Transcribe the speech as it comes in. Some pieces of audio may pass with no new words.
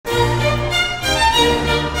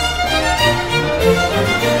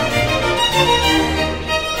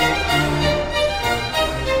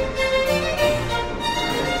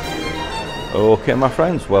Okay my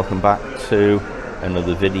friends, welcome back to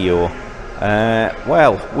another video.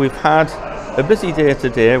 Well, we've had a busy day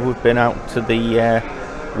today. We've been out to the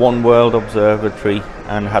One World Observatory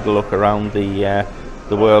and had a look around the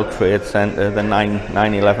World Trade Center, the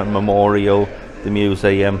 9/11 Memorial, the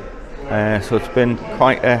museum. So it's been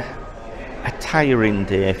quite a tiring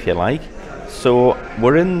day, if you like. So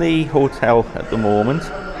we're in the hotel at the moment.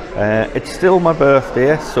 It's still my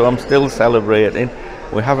birthday, so I'm still celebrating.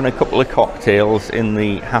 We're having a couple of cocktails in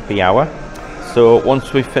the happy hour. So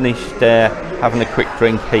once we've finished having a quick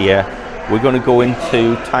drink here, we're going to go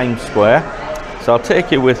into Times Square. So I'll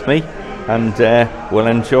take you with me and we'll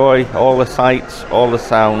enjoy all the sights, all the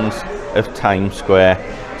sounds of Times Square.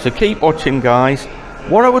 So keep watching, guys.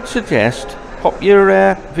 What I would suggest, pop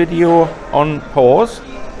your video on pause,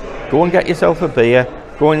 go and get yourself a beer,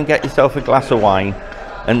 go and get yourself a glass of wine,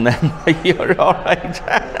 and then you're all right.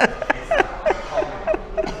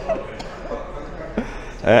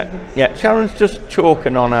 Yeah, Sharon's just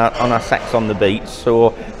choking on our sex on the beach,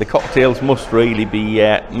 so the cocktails must really be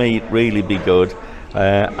good.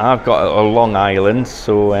 I've got a Long Island,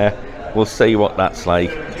 so we'll see what that's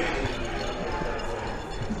like.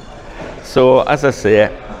 So as I say,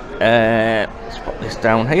 let's put this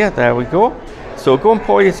down here. There we go. So go and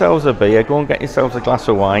pour yourselves a beer, go and get yourselves a glass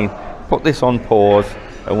of wine, put this on pause,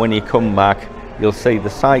 and when you come back, you'll see the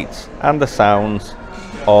sights and the sounds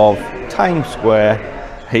of Times Square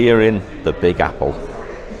here in the Big Apple.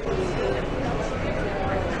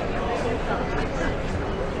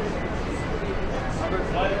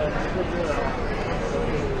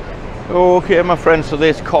 Okay my friends, so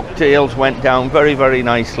these cocktails went down very, very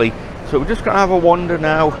nicely. So we're just going to have a wander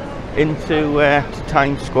now into to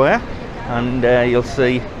Times Square, and you'll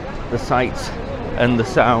see the sights and the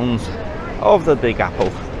sounds of the Big Apple.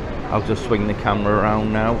 I'll just swing the camera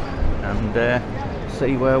around now and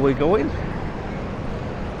see where we're going.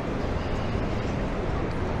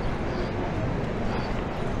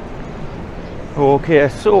 Okay,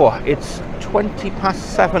 so it's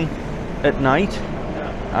 7:20 at night,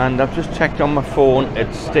 and I've just checked on my phone.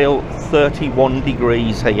 It's still 31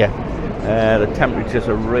 degrees here. The temperatures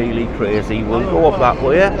are really crazy. We'll go up that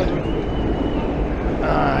way.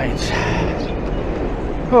 Right.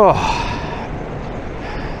 Oh,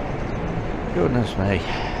 goodness me.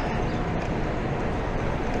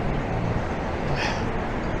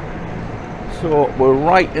 So we're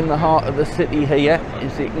right in the heart of the city here.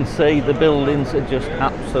 As you can see, the buildings are just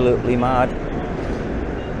absolutely mad.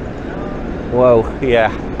 Whoa,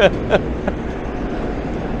 yeah.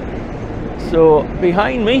 So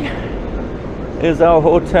behind me is our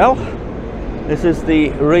hotel. This is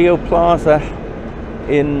the Riu Plaza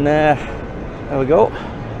in, there we go,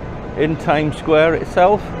 in Times Square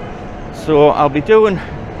itself. So I'll be doing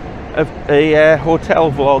a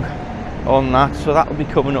hotel vlog on that, so that will be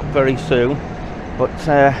coming up very soon. But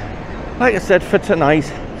like I said, for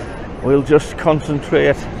tonight we'll just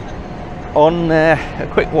concentrate on a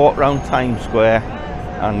quick walk around Times Square,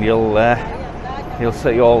 and you'll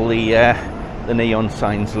see all the neon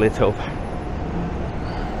signs lit up.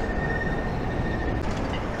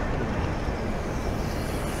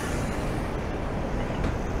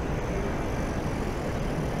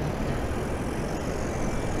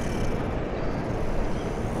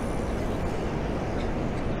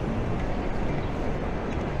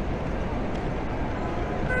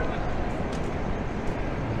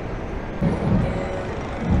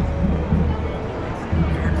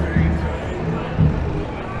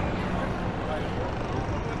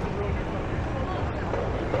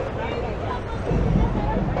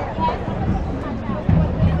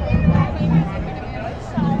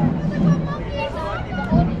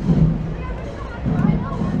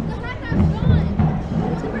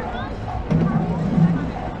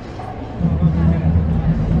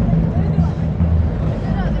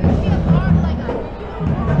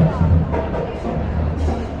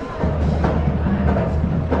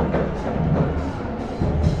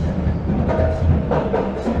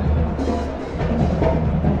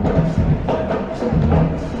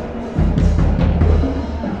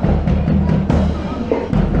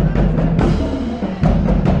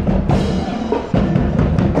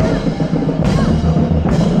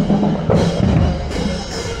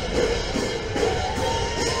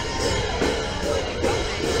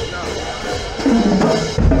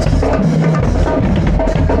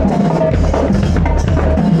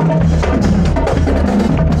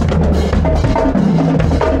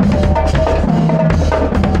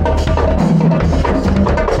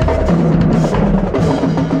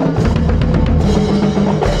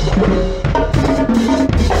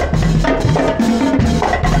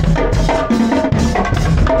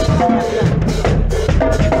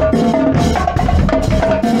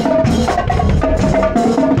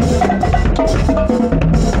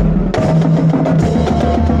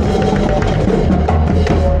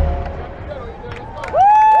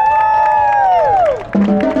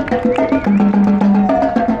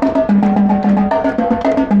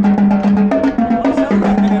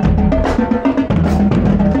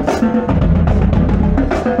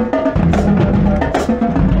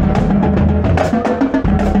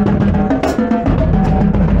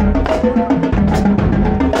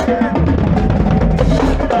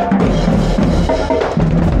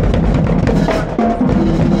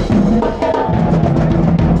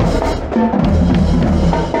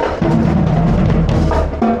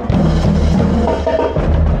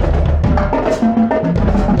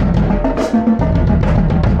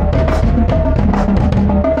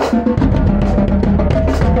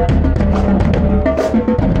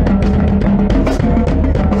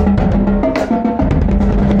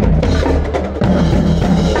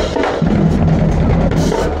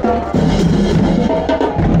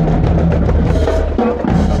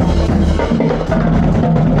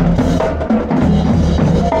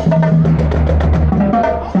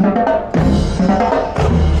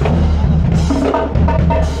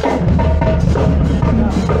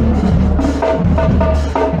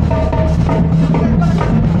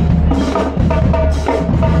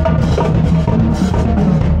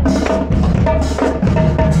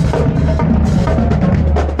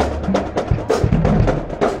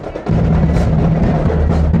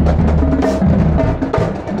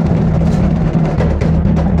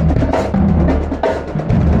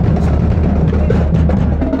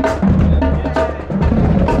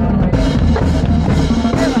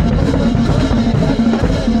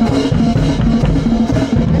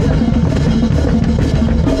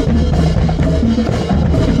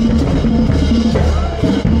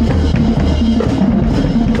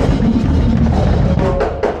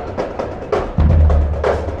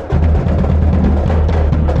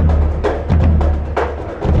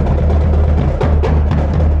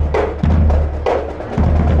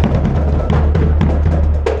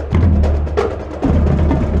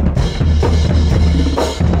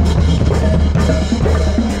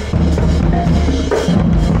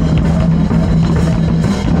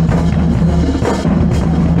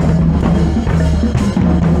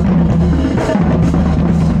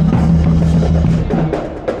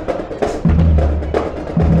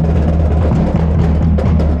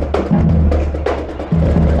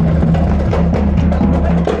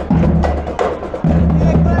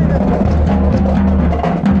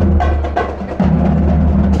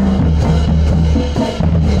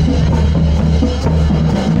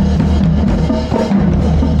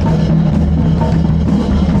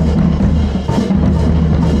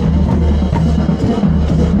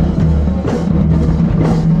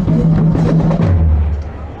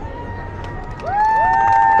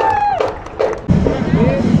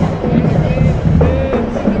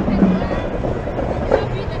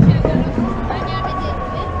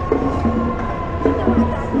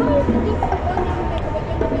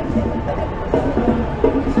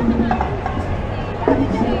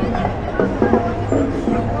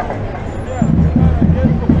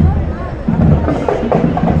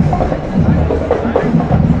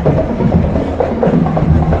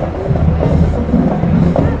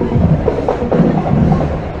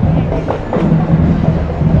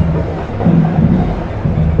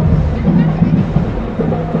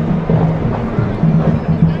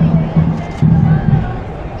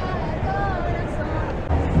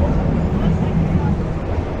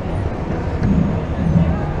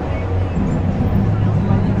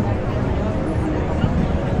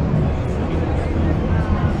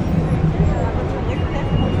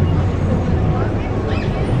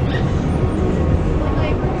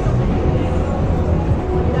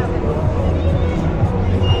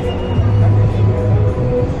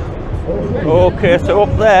 Okay, so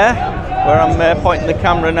up there, where I'm pointing the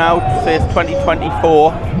camera now, it says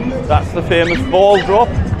 2024. That's the famous ball drop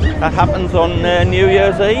that happens on New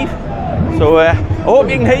Year's Eve. So I hope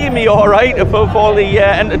you can hear me all right above all the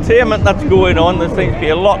entertainment that's going on. There seems to be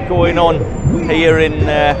a lot going on here in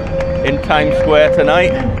Times Square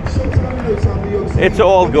tonight. It's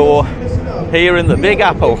all go here in the Big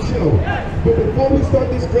Apple. But before we start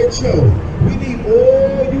this great show, we need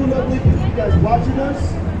all you lovely people guys watching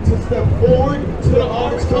us to step forward to the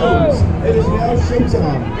orange cones. It is now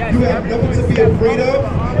showtime. You have nothing to be afraid of.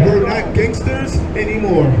 We're not gangsters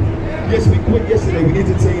anymore. Yes, we quit yesterday. We need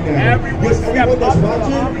to tell you that. Yes, everyone that's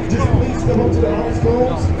watching, just please step up to the orange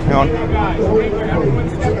cones. Hang on. So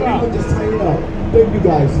everyone just tie it up. Thank you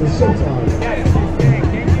guys. It's showtime.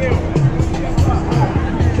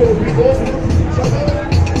 So if we all work with each other,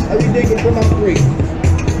 everything can come out great.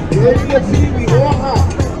 Here in New York City, we all hot.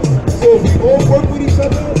 So if we all work with each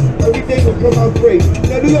other, everything will come out great.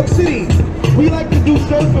 Now, New York City, we like to do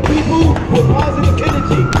shows for people with positive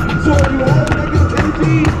energy. So if you have negative energy,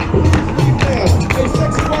 please leave now. Hey,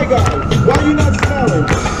 sexy white guy, why are you not smiling?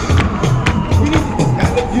 We need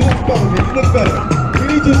you look better, man. You look better. We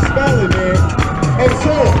need you smiling, man. Hey,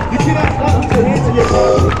 sir, you cannot clap with your hands in your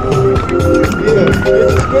pocket. Yeah, it's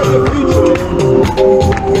just for the future, man.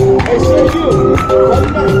 Hey, sir, you, why you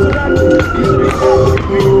not interacting? You should be clapping.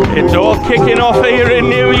 It's all kicking off here in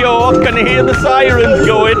New York. Can you hear the sirens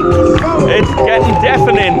going? It's getting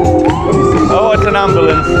deafening. Oh, it's an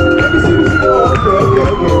ambulance.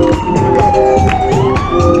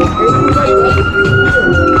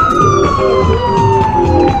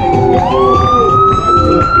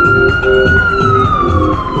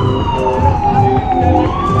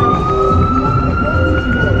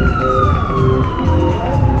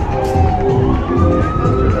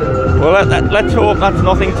 Well, let's hope that's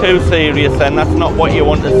nothing too serious then. That's not what you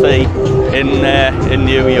want to see in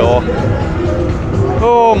New York.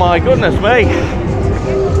 Oh my goodness me.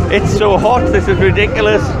 It's so hot, this is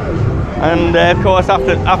ridiculous. And of course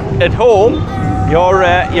at home,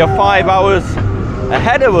 you're 5 hours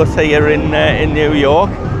ahead of us here in New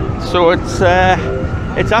York. So it's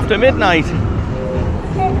after midnight.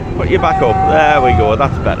 Put you back up, there we go,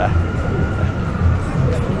 that's better.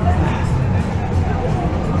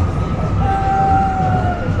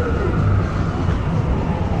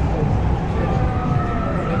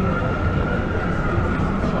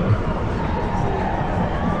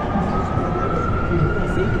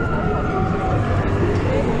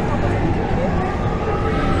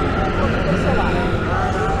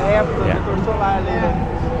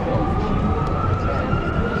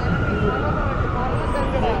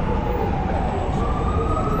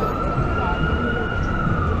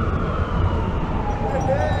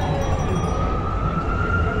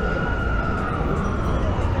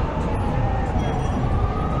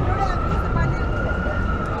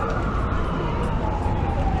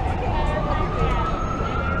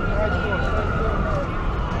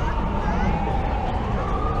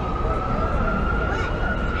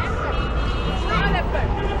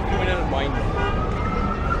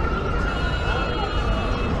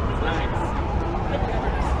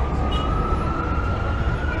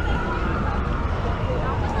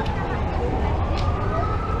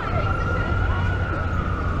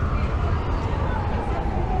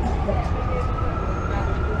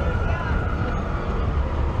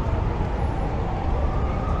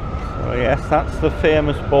 Yes, that's the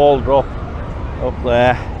famous ball drop up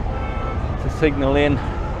there to signal in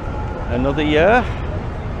another year.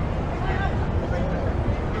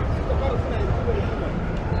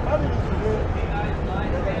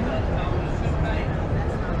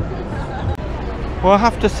 Well, I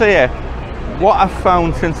have to say, what I've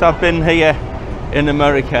found since I've been here in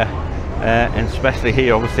America, and especially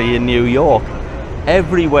here obviously in New York,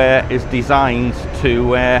 everywhere is designed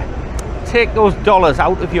to take those dollars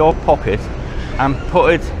out of your pocket and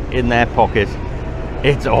put it in their pocket.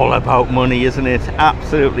 It's all about money, isn't it?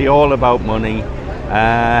 Absolutely all about money.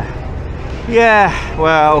 Yeah,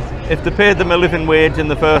 well, if they paid them a living wage in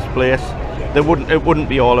the first place, it wouldn't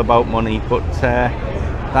be all about money. But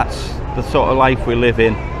that's the sort of life we live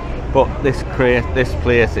in. But this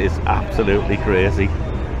place is absolutely crazy.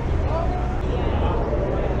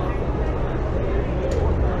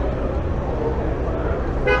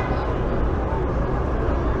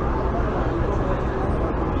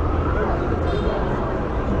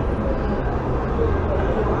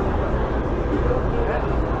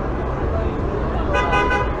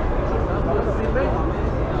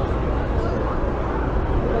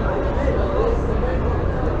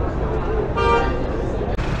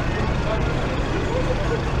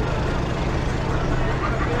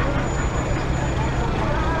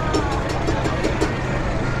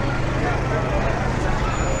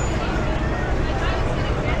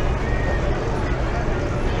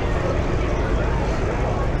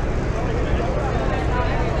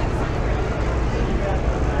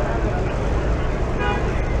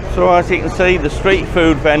 So as you can see, the street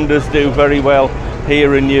food vendors do very well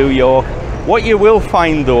here in New York. What you will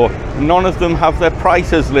find though, none of them have their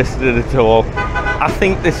prices listed at all. I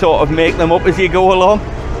think they sort of make them up as you go along.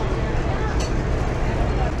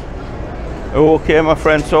 Okay, my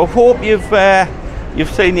friend, so I hope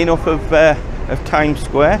you've seen enough of Times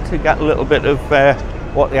Square to get a little bit of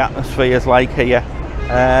what the atmosphere is like here.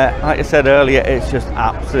 Like I said earlier, it's just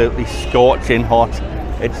absolutely scorching hot.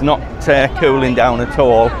 It's not cooling down at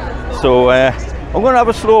all. So I'm going to have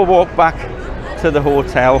a slow walk back to the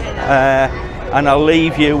hotel, and I'll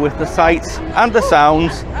leave you with the sights and the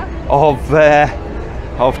sounds of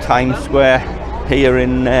Times Square here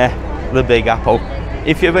in the Big Apple.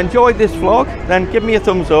 If you've enjoyed this vlog, then give me a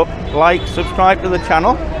thumbs up, like, subscribe to the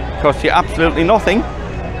channel. Costs you absolutely nothing.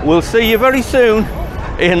 We'll see you very soon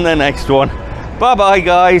in the next one. Bye bye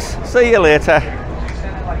guys, see you later. You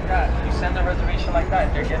send it like that. You send the reservation like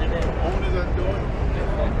that, they're getting in.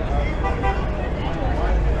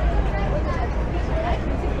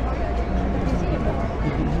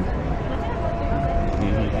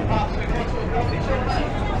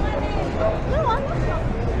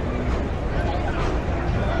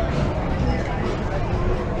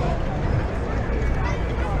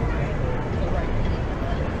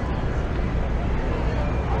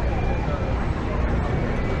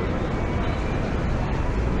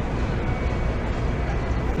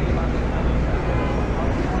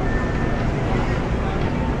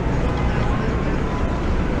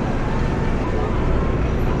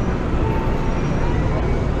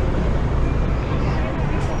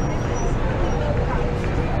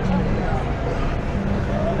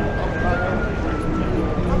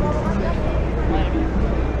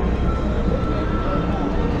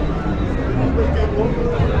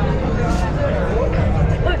 Thank you.